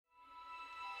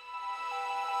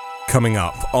Coming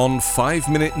up on 5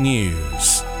 Minute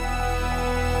News.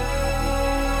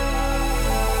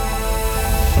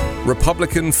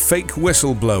 Republican fake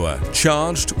whistleblower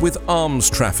charged with arms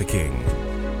trafficking.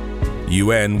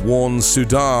 UN warns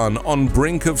Sudan on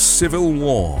brink of civil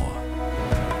war.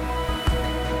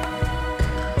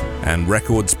 And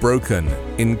records broken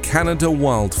in Canada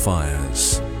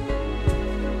wildfires.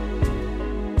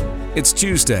 It's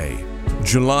Tuesday,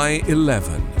 July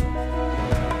 11.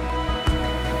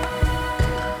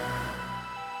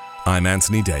 I'm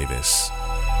Anthony Davis.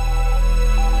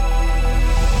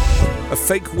 A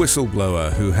fake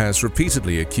whistleblower who has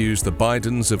repeatedly accused the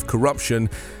Bidens of corruption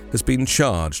has been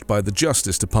charged by the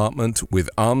Justice Department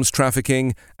with arms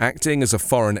trafficking, acting as a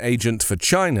foreign agent for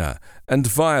China, and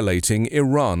violating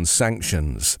Iran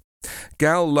sanctions.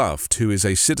 Gal Luft, who is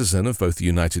a citizen of both the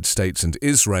United States and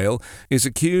Israel, is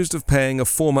accused of paying a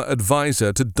former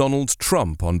advisor to Donald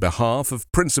Trump on behalf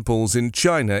of principals in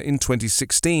China in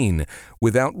 2016,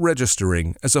 without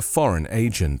registering as a foreign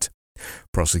agent.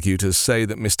 Prosecutors say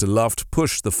that Mr. Luft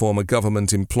pushed the former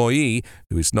government employee,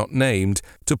 who is not named,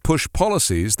 to push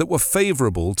policies that were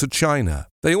favorable to China.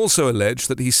 They also allege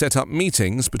that he set up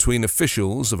meetings between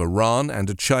officials of Iran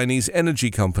and a Chinese energy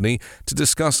company to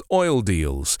discuss oil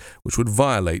deals, which would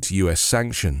violate US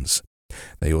sanctions.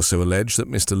 They also allege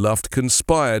that Mr. Luft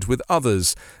conspired with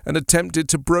others and attempted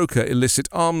to broker illicit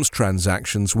arms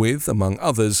transactions with, among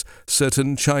others,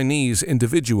 certain Chinese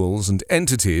individuals and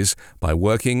entities by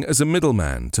working as a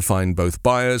middleman to find both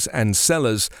buyers and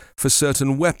sellers for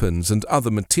certain weapons and other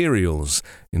materials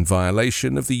in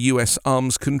violation of the US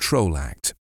Arms Control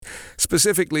Act.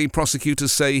 Specifically,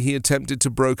 prosecutors say he attempted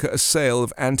to broker a sale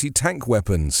of anti-tank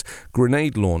weapons,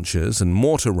 grenade launchers and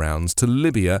mortar rounds to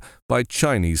Libya by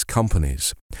Chinese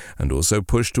companies, and also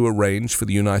pushed to arrange for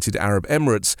the United Arab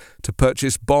Emirates to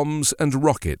purchase bombs and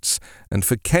rockets, and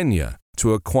for Kenya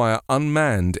to acquire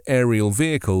unmanned aerial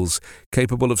vehicles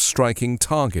capable of striking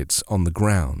targets on the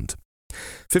ground.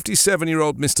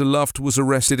 57-year-old Mr. Luft was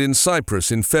arrested in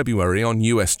Cyprus in February on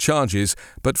US charges,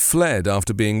 but fled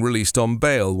after being released on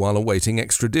bail while awaiting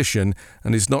extradition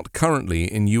and is not currently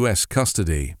in US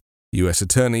custody. US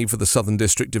Attorney for the Southern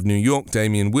District of New York,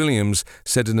 Damian Williams,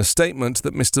 said in a statement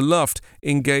that Mr. Luft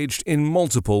engaged in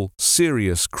multiple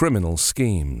serious criminal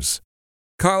schemes.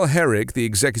 Kyle Herrick, the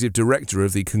executive director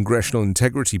of the Congressional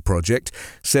Integrity Project,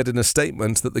 said in a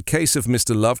statement that the case of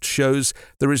Mr. Luft shows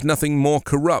there is nothing more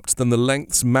corrupt than the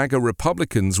lengths MAGA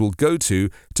Republicans will go to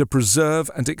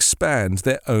preserve and expand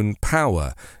their own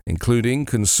power, including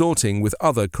consorting with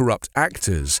other corrupt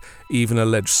actors, even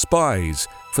alleged spies,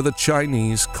 for the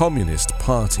Chinese Communist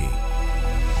Party.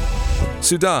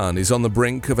 Sudan is on the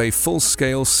brink of a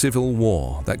full-scale civil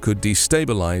war that could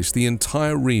destabilize the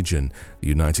entire region, the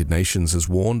United Nations has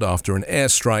warned after an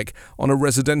airstrike on a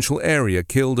residential area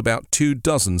killed about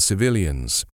 24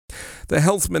 civilians. The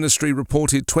health ministry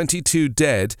reported 22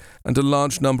 dead and a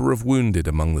large number of wounded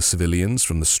among the civilians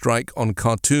from the strike on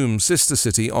Khartoum's sister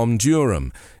city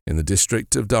Omdurman in the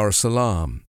district of Dar es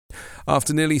Salaam.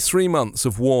 After nearly 3 months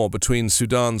of war between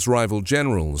Sudan's rival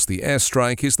generals, the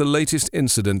airstrike is the latest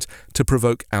incident to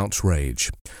provoke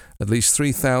outrage. At least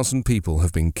 3,000 people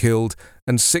have been killed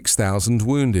and 6,000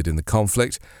 wounded in the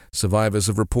conflict. Survivors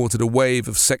have reported a wave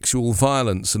of sexual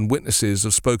violence and witnesses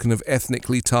have spoken of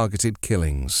ethnically targeted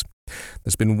killings.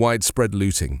 There's been widespread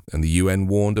looting, and the UN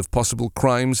warned of possible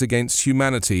crimes against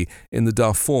humanity in the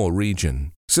Darfur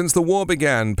region. Since the war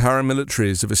began,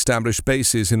 paramilitaries have established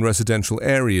bases in residential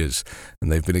areas, and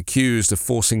they've been accused of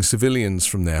forcing civilians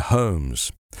from their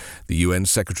homes. The UN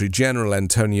Secretary-General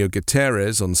Antonio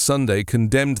Guterres on Sunday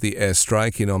condemned the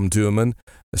airstrike in Omdurman,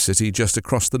 a city just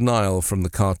across the Nile from the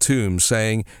Khartoum,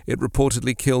 saying it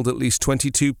reportedly killed at least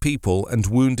 22 people and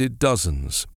wounded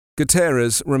dozens.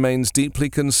 Guterres remains deeply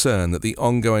concerned that the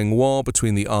ongoing war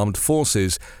between the armed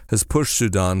forces has pushed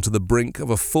Sudan to the brink of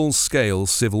a full-scale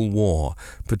civil war,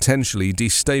 potentially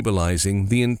destabilizing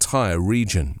the entire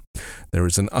region. There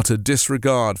is an utter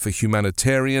disregard for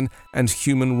humanitarian and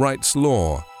human rights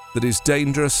law that is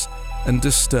dangerous and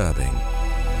disturbing.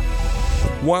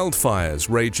 Wildfires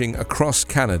raging across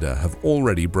Canada have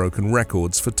already broken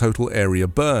records for total area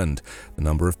burned, the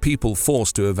number of people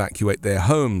forced to evacuate their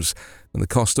homes, and the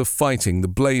cost of fighting the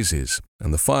blazes,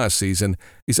 and the fire season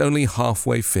is only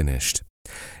halfway finished.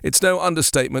 It's no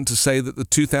understatement to say that the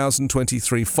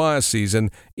 2023 fire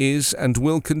season is and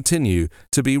will continue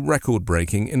to be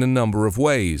record-breaking in a number of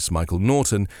ways, Michael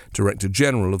Norton, Director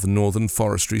General of the Northern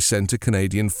Forestry Centre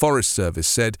Canadian Forest Service,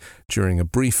 said during a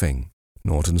briefing.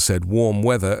 Norton said warm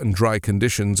weather and dry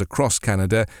conditions across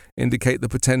Canada indicate the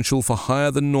potential for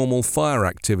higher than normal fire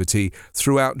activity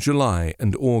throughout July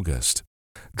and August.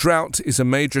 Drought is a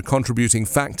major contributing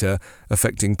factor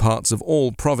affecting parts of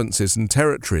all provinces and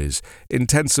territories,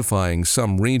 intensifying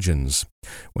some regions.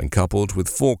 When coupled with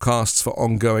forecasts for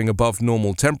ongoing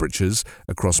above-normal temperatures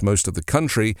across most of the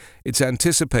country, it's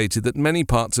anticipated that many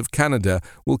parts of Canada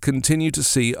will continue to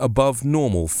see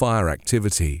above-normal fire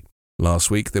activity.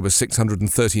 Last week, there were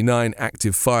 639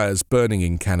 active fires burning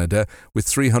in Canada, with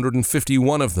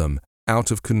 351 of them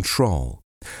out of control.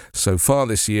 So far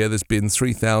this year, there's been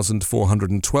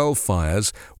 3,412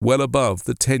 fires, well above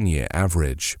the 10-year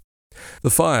average. The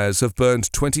fires have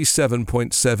burned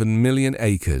 27.7 million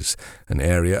acres, an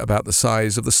area about the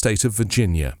size of the state of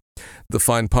Virginia. The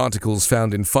fine particles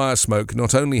found in fire smoke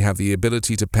not only have the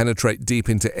ability to penetrate deep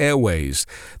into airways,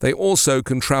 they also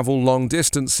can travel long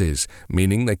distances,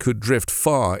 meaning they could drift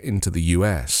far into the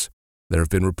US. There have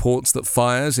been reports that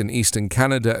fires in eastern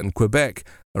Canada and Quebec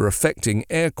are affecting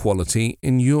air quality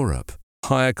in Europe.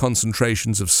 Higher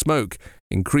concentrations of smoke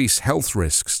increase health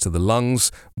risks to the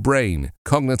lungs, brain,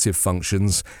 cognitive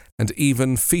functions, and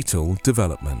even fetal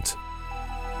development.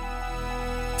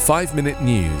 5 Minute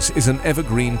News is an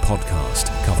evergreen podcast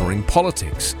covering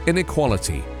politics,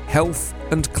 inequality, health,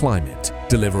 and climate,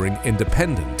 delivering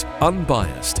independent,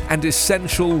 unbiased, and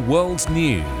essential world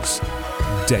news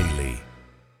daily.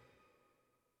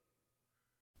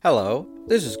 Hello,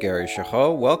 this is Gary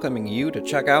Chahot welcoming you to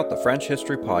check out the French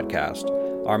History Podcast.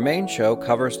 Our main show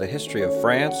covers the history of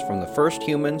France from the first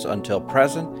humans until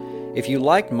present. If you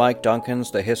liked Mike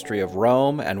Duncan's The History of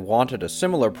Rome and wanted a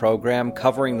similar program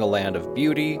covering the land of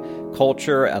beauty,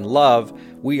 culture, and love,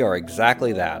 we are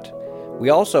exactly that.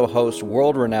 We also host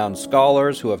world-renowned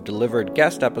scholars who have delivered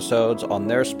guest episodes on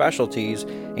their specialties,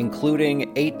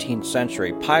 including 18th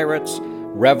century pirates,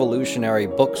 revolutionary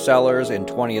booksellers in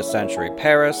 20th century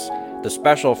Paris, the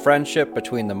special friendship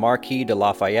between the Marquis de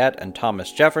Lafayette and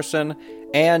Thomas Jefferson,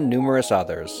 and numerous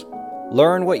others.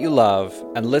 Learn what you love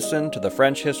and listen to the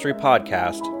French History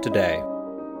Podcast today.